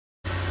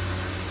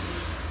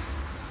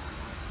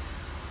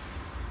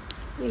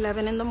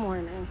11 in the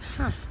morning.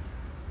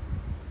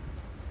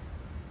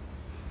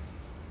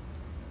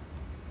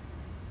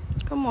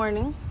 Good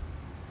morning.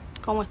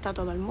 ¿Cómo está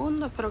todo el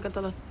mundo? Espero que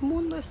todo el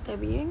mundo esté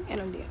bien en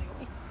el día de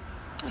hoy.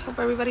 I hope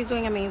everybody's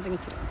doing amazing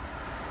today.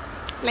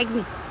 Like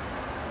me.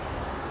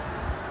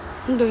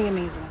 I'm doing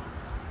amazing.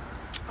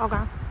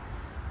 Okay.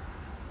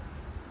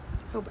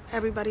 Hope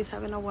everybody's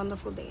having a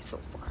wonderful day so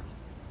far.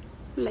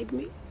 Like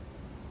me.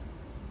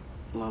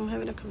 Well, I'm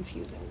having a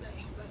confusing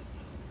day, but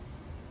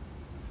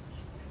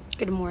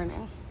good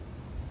morning.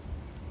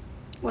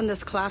 When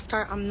does class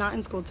start? I'm not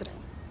in school today.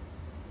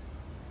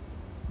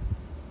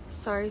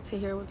 Sorry to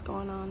hear what's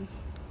going on.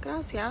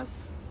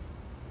 Gracias.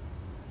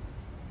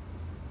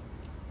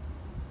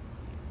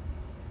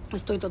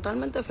 Estoy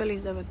totalmente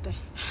feliz de verte.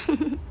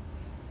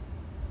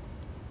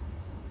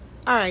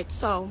 Alright,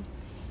 so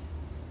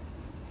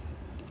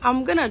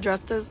I'm gonna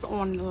address this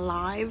on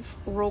live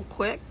real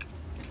quick.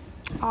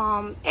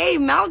 Hey,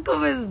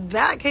 Malcolm is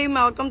back. Hey,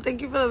 Malcolm,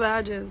 thank you for the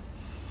badges.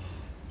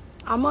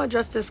 I'm gonna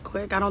address this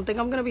quick. I don't think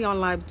I'm gonna be on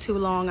live too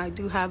long. I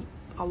do have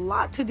a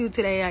lot to do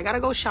today. I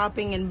gotta go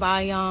shopping and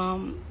buy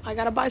I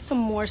gotta buy some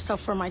more stuff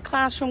for my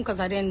classroom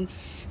because I didn't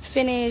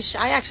finish.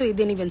 I actually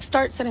didn't even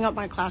start setting up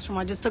my classroom.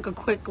 I just took a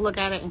quick look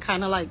at it and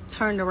kind of like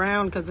turned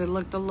around because it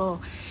looked a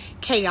little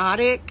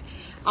chaotic.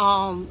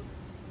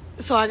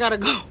 So I gotta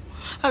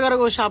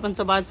go shopping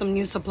to buy some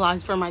new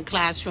supplies for my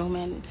classroom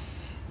and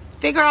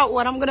figure out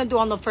what I'm gonna do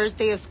on the first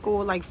day of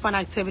school, like fun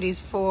activities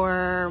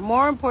for,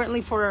 more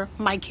importantly, for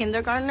my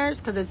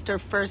kindergartners, because it's their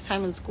first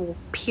time in school,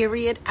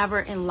 period, ever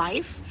in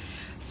life.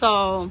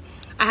 So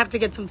I have to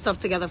get some stuff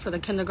together for the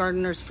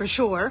kindergartners for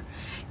sure.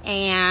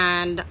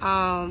 And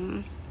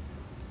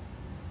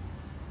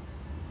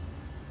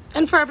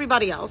for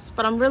everybody else.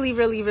 But I'm really,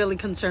 really, really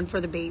concerned for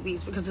the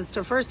babies because it's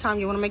their first time.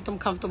 You want to make them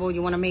comfortable.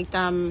 You want to make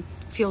them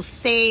feel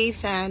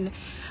safe and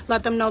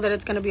let them know that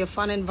it's going to be a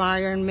fun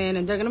environment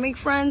and they're going to make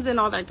friends and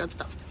all that good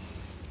stuff.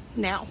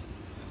 Now,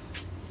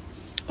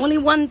 only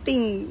one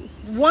thing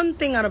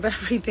out of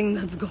everything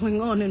that's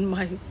going on in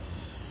my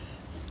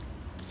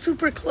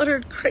super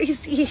cluttered,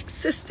 crazy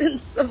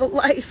existence of a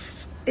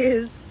life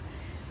is,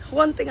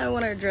 one thing I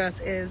want to address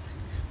is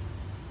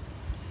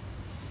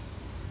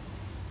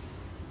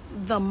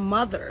the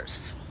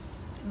mothers,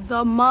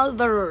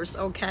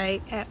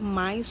 okay, at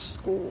my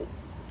school.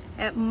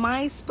 At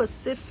my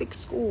specific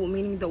school,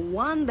 meaning the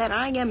one that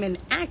I am an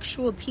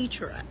actual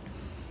teacher at,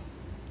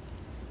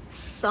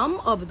 some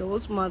of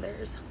those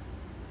mothers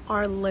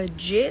are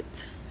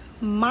legit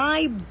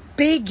my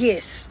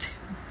biggest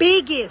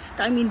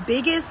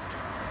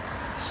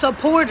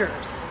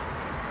supporters.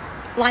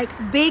 Like,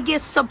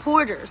 biggest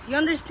supporters. You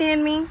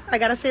understand me? I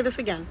gotta say this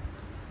again.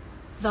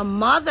 The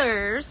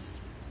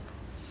mothers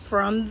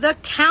from the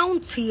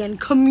county and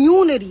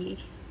community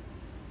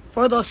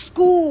for the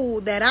school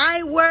that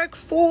I work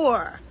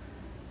for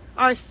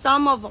are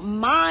some of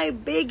my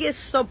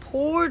biggest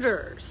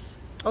supporters,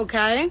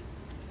 okay?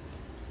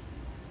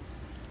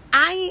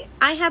 I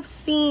have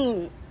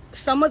seen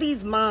some of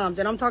these moms,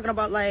 and I'm talking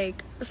about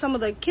like some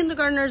of the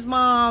kindergartners'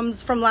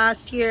 moms from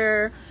last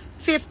year,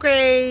 5th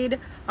grade,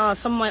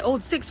 some of my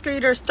old 6th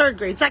graders, 3rd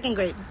grade, 2nd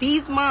grade.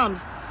 These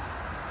moms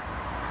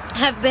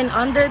have been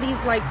under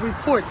these like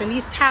reports and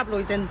these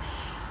tabloids and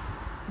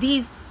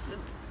these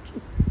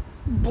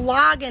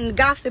blog and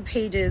gossip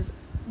pages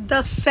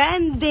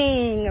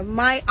defending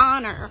my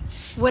honor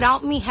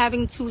without me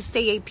having to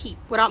say a peep,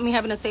 without me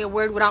having to say a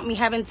word, without me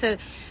having to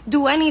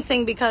do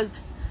anything, because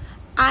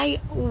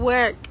I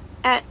work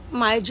at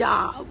my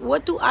job.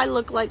 What do I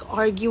look like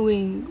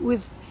arguing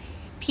with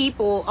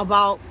people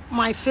about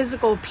my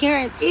physical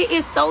appearance? It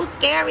is so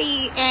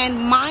scary and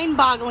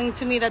mind-boggling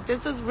to me that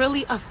this is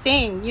really a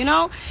thing, you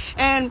know?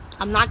 And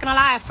I'm not gonna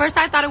lie, at first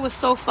I thought it was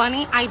so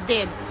funny. I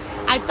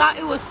thought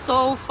it was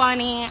so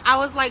funny. I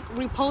was like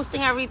reposting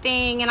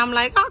everything and I'm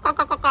like,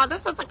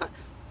 this is like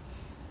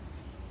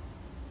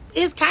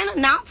it's kind of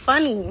not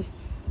funny.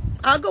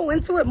 I'll go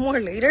into it more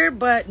later,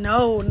 but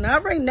no,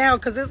 not right now,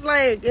 because it's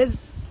like,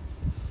 it's,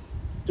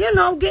 you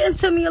know, getting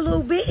to me a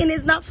little bit and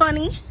it's not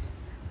funny.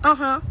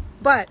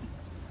 But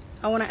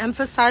I want to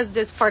emphasize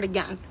this part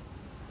again.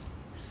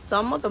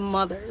 Some of the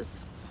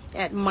mothers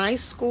at my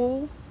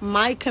school,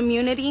 my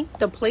community,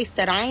 the place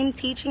that I am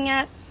teaching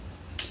at,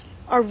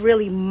 are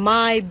really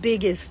my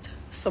biggest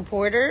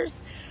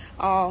supporters.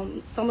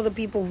 Some of the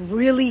people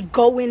really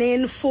going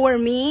in for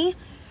me.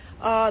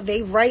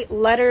 They write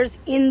letters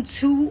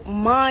into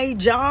my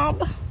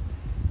job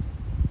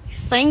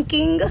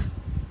thanking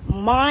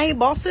my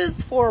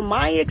bosses for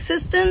my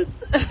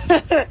existence.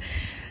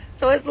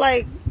 So it's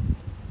like,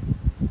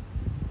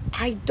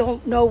 I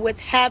don't know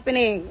what's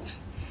happening.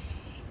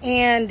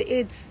 And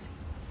it's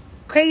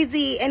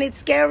crazy and it's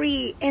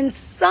scary and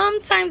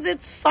sometimes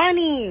it's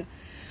funny.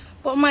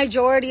 But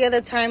majority of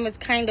the time, it's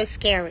kind of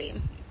scary.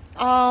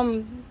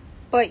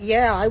 But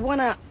yeah, I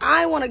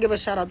wanna give a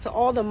shout out to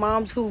all the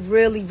moms who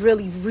really,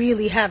 really,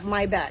 really have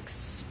my back,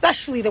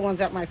 especially the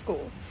ones at my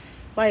school.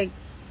 Like,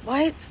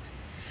 what?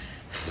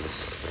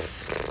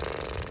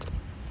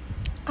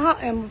 I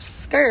am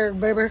scared,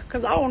 baby,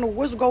 because I don't know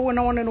what's going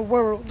on in the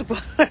world.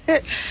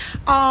 But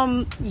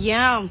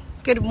yeah,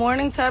 good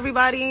morning to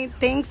everybody.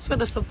 Thanks for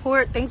the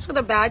support. Thanks for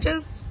the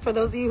badges. For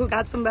those of you who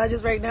got some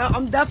badges right now,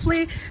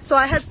 so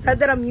I had said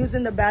that I'm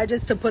using the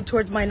badges to put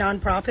towards my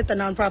nonprofit, the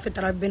nonprofit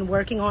that I've been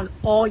working on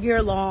all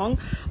year long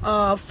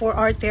for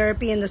art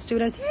therapy and the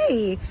students.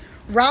 Hey,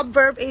 Rob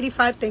Verve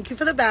 85, thank you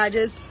for the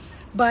badges.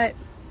 But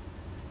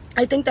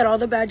I think that all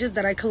the badges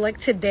that I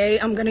collect today,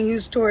 I'm going to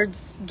use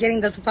towards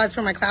getting the supplies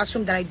for my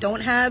classroom that I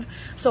don't have.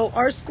 So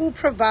our school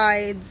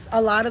provides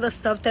a lot of the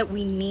stuff that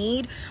we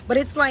need, but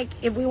it's like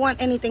if we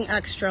want anything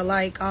extra,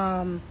 like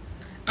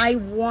I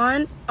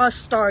want a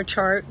star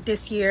chart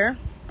this year.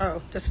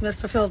 Oh,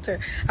 dismiss the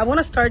filter. I want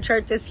a star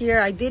chart this year.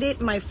 I did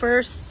it my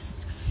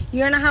first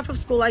year and a half of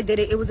school. I did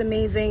it. It was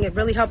amazing. It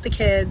really helped the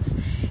kids.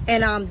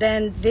 And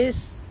then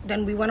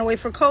we went away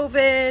for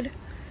COVID.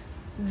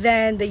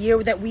 Then the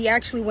year that we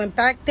actually went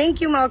back,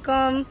 thank you,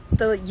 Malcolm.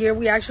 The year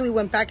we actually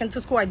went back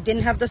into school, I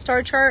didn't have the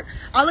star chart.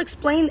 I'll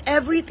explain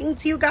everything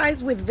to you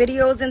guys with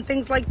videos and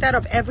things like that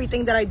of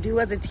everything that I do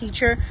as a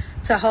teacher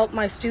to help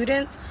my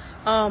students.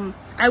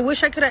 I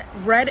wish I could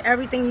have read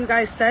everything you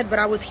guys said, but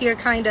I was here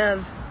kind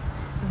of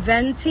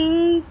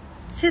venting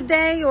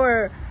today,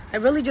 or I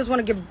really just want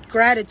to give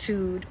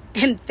gratitude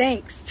and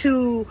thanks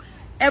to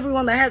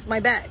everyone that has my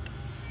back,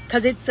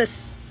 because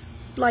it's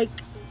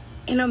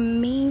an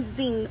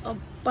amazing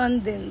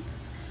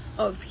abundance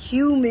of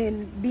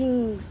human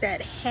beings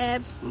that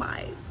have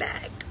my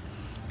back.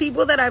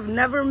 People that I've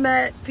never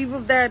met, people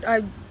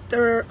that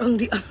they're on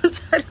the other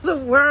side of the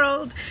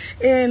world,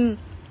 in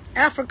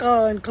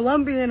Africa and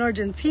Colombia and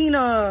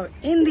Argentina,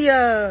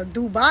 India,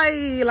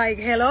 Dubai. Like,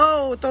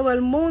 hello, todo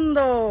el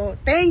mundo.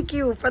 Thank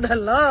you for the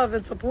love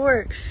and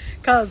support.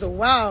 Cause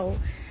wow,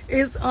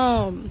 it's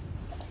I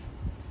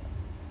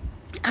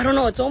don't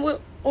know, it's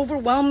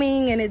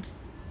overwhelming, and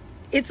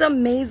it's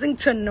amazing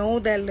to know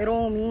that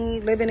little me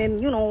living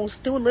in,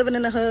 still living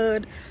in the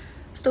hood,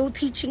 still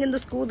teaching in the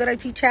school that I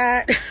teach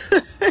at,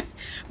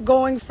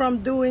 going from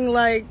doing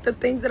like the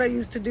things that I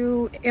used to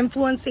do,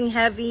 influencing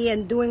heavy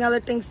and doing other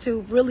things,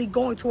 to really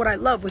going to what I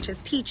love, which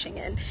is teaching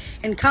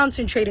and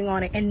concentrating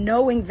on it, and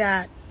knowing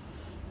that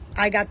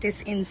I got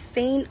this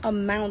insane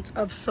amount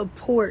of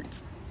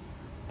support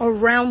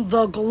around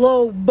the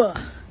globe.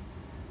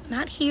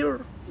 Not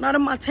here, not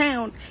in my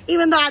town.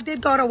 Even though I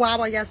did go to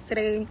Wawa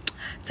yesterday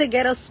to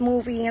get a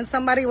smoothie, and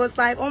somebody was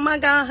like, oh my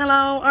God,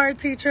 hello, art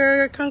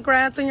teacher,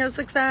 congrats on your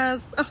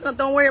success.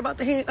 Don't worry about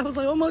the hate. I was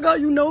like, oh my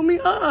God, you know me?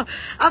 I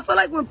feel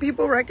like when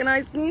people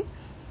recognize me,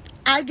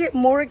 I get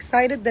more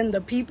excited than the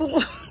people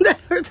that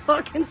are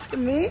talking to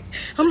me.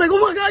 I'm like,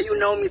 oh my God, you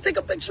know me, take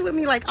a picture with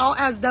me. Like, I'll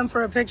ask them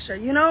for a picture,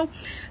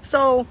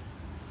 So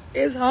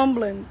it's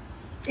humbling,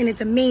 and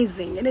it's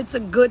amazing, and it's a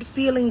good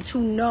feeling to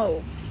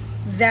know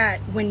that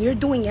when you're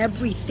doing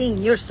everything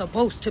you're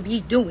supposed to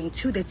be doing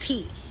to the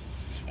T,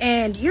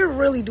 and you're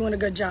really doing a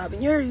good job,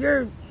 and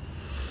you're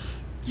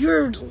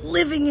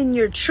living in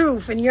your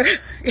truth, and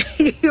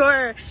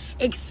you're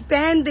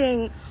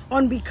expanding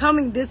on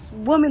becoming this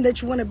woman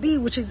that you want to be,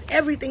 which is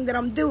everything that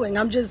I'm doing.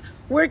 I'm just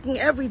working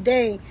every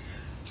day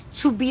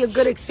to be a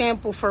good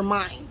example for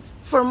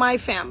for my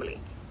family,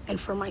 and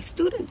for my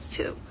students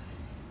too,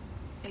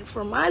 and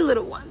for my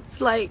little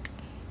ones.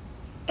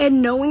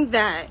 And knowing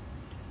that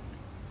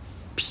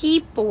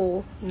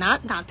people,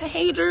 not the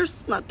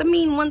haters, not the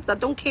mean ones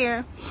that don't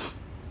care,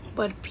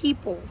 but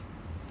people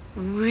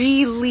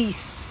really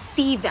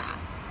see that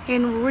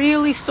and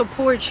really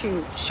support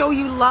you, show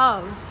you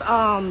love.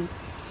 I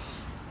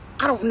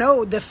don't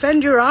know,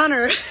 defend your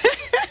honor,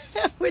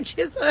 which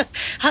is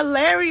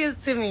hilarious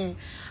to me.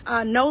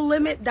 No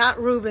Limit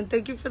Ruben,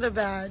 thank you for the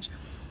badge.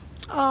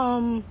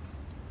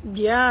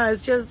 Yeah,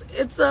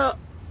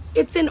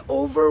 it's an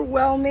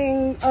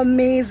overwhelming,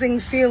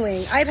 amazing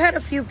feeling. I've had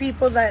a few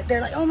people that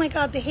they're like, oh my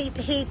God, they hate,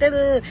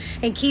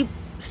 and keep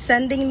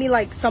sending me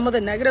like some of the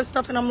negative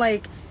stuff. And I'm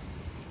like,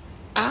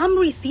 I'm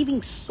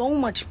receiving so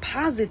much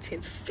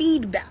positive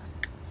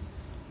feedback.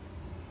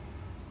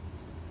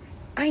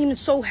 I am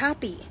so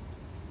happy.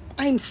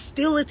 I'm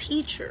still a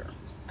teacher.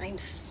 I'm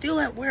still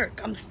at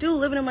work. I'm still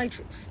living in my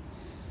truth.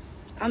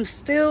 I'm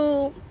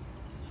still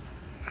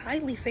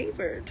highly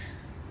favored.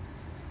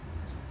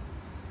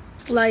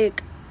 I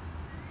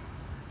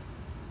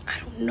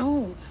don't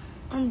know.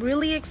 I'm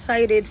really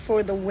excited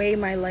for the way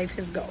my life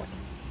is going.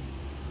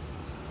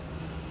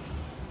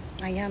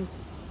 I am.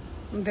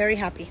 I'm very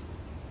happy.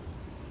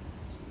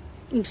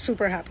 I'm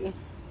super happy.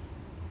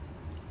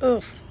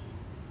 Ugh.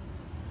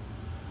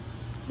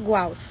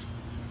 Guaus.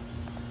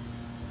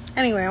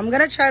 Anyway, I'm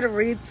gonna try to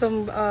read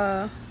some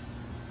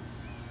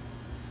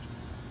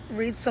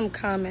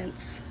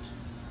comments.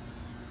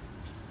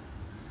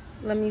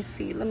 Let me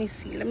see.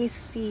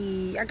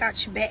 I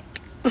got you back.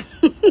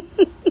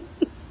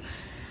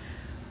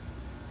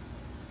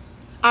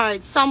 All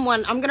right, I'm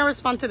going to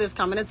respond to this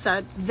comment. It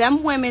said,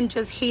 them women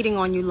just hating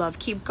on you, love.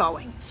 Keep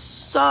going.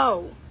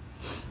 So,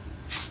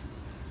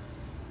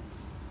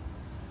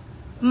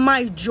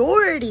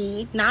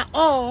 majority, not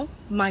all,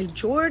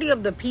 majority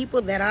of the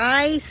people that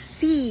I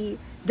see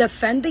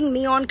defending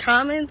me on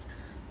comments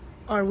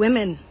are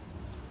women.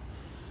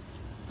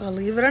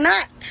 Believe it or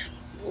not,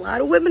 a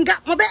lot of women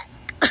got my back.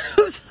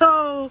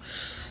 So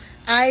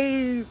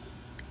I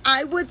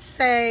would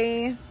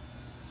say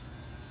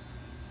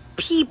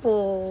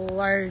people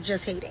are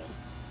just hating.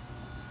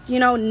 You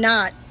know,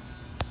 not.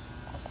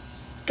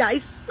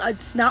 Guys,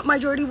 it's not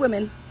majority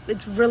women.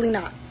 It's really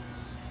not.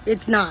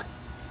 It's not.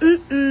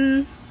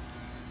 It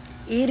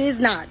is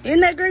not. Isn't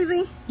that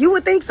crazy? You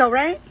would think so,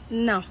 right?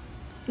 No.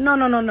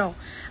 No.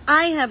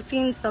 I have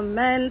seen some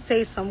men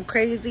say some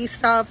crazy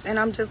stuff, and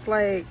I'm just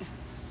like...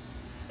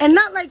 And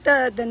not like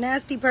the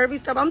nasty, pervy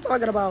stuff. I'm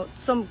talking about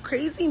some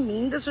crazy,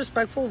 mean,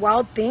 disrespectful,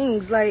 wild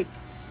things. Like,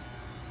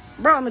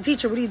 bro, I'm a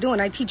teacher. What are you doing?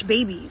 I teach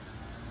babies.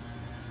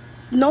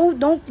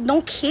 No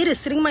kid is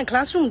sitting in my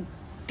classroom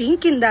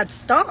thinking that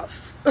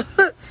stuff.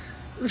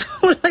 So,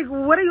 like,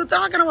 what are you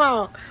talking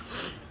about?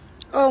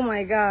 Oh,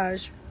 my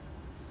gosh.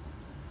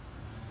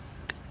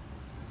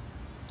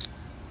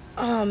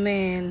 Oh,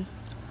 man.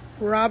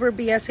 Robert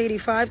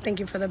BS85, thank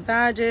you for the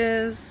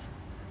badges.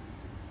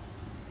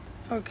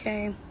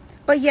 Okay.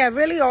 But yeah,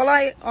 really all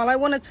I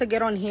wanted to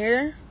get on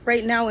here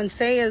right now and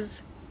say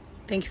is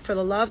thank you for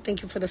the love,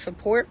 thank you for the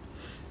support.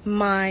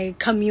 My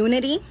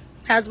community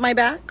has my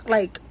back,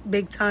 like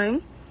big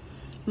time.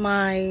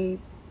 The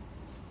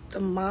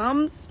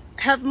moms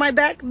have my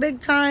back big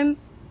time.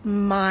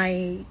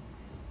 My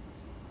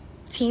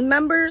team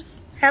members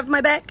have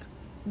my back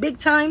big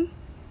time.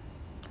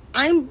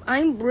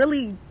 I'm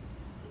really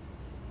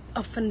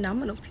a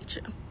phenomenal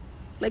teacher.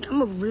 Like,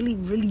 I'm a really,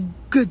 really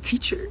good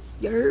teacher.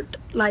 You heard?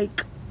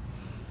 Like,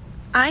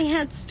 I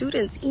had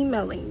students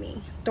emailing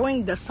me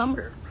during the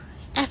summer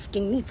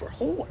asking me for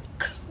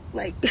homework.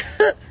 Like,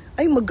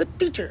 I'm a good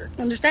teacher.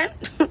 Understand?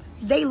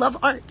 They love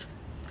art.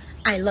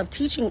 I love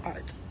teaching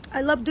art.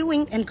 I love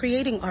doing and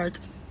creating art.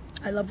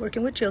 I love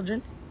working with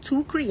children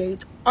to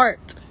create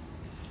art.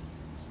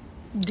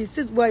 This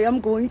is why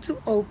I'm going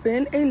to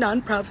open a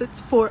nonprofit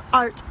for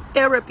art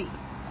therapy.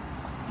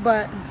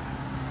 But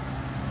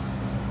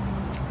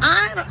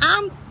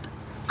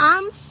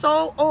I'm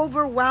so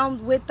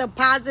overwhelmed with the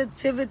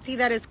positivity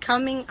that is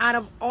coming out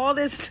of all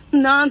this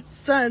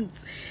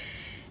nonsense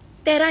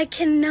that I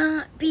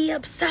cannot be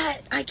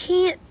upset. I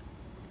can't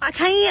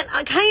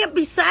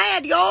be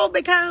sad, y'all,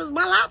 because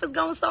my life is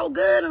going so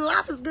good and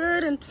life is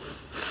good. And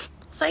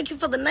thank you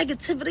for the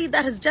negativity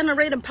that has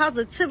generated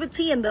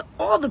positivity, and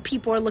all the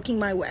people are looking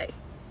my way.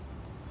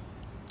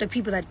 The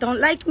people that don't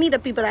like me, the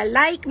people that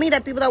like me,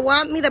 the people that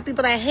want me, the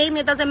people that hate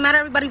me, it doesn't matter.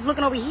 Everybody's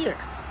looking over here.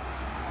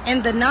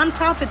 And the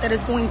nonprofit that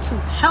is going to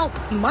help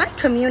my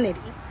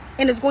community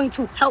and is going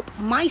to help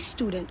my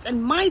students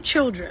and my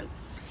children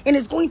and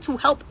is going to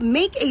help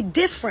make a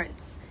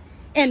difference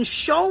and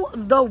show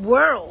the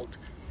world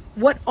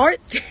what art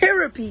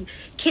therapy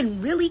can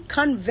really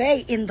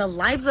convey in the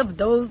lives of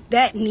those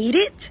that need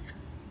it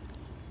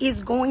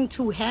is going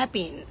to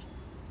happen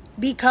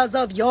because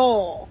of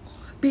y'all,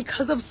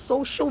 because of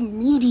social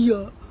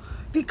media,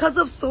 because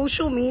of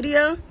social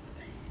media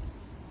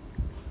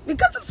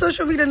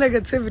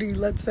negativity,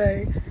 let's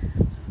say.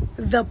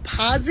 The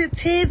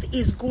positive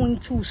is going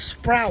to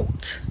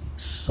sprout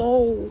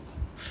so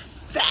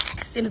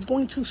fast and it's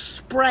going to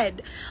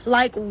spread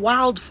like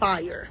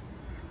wildfire.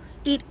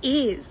 It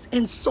is,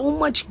 and so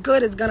much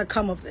good is going to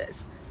come of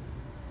this.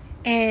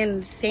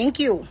 And thank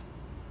you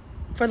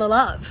for the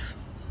love,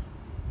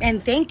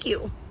 and thank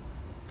you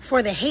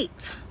for the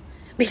hate,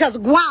 because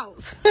wow,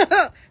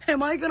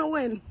 am I going to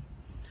win?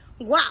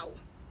 Wow,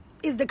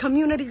 is the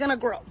community going to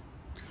grow?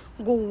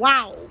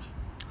 Wow,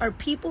 are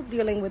people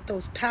dealing with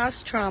those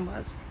past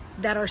traumas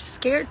that are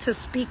scared to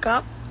speak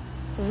up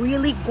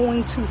really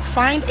going to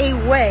find a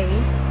way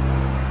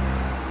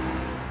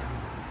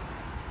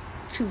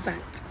to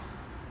vent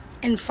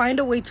and find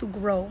a way to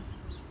grow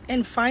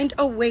and find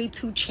a way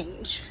to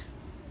change?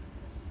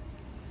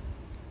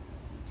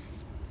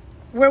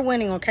 We're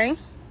winning, okay?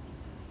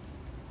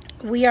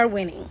 We are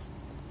winning.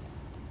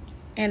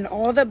 And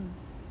all the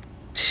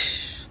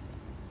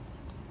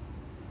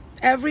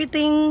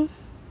everything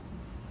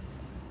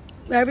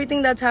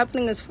that's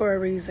happening is for a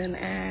reason,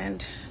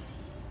 and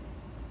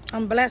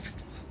I'm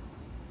blessed.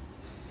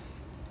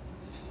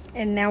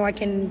 And now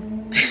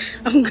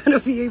I'm gonna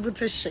be able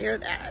to share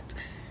that.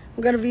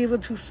 I'm gonna be able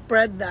to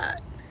spread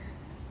that.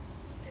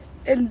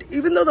 And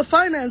even though the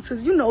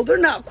finances, they're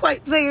not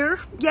quite there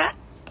yet,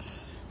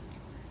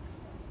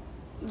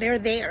 they're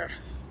there.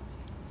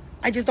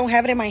 I just don't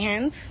have it in my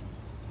hands,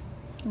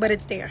 but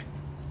it's there.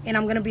 And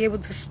I'm gonna be able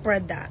to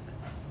spread that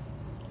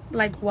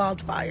like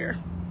wildfire.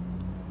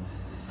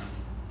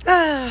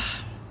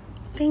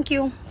 Thank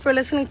you for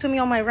listening to me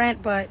on my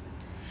rant, but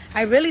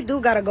I really do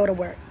gotta go to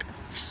work.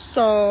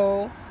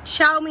 So,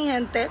 ciao mi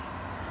gente.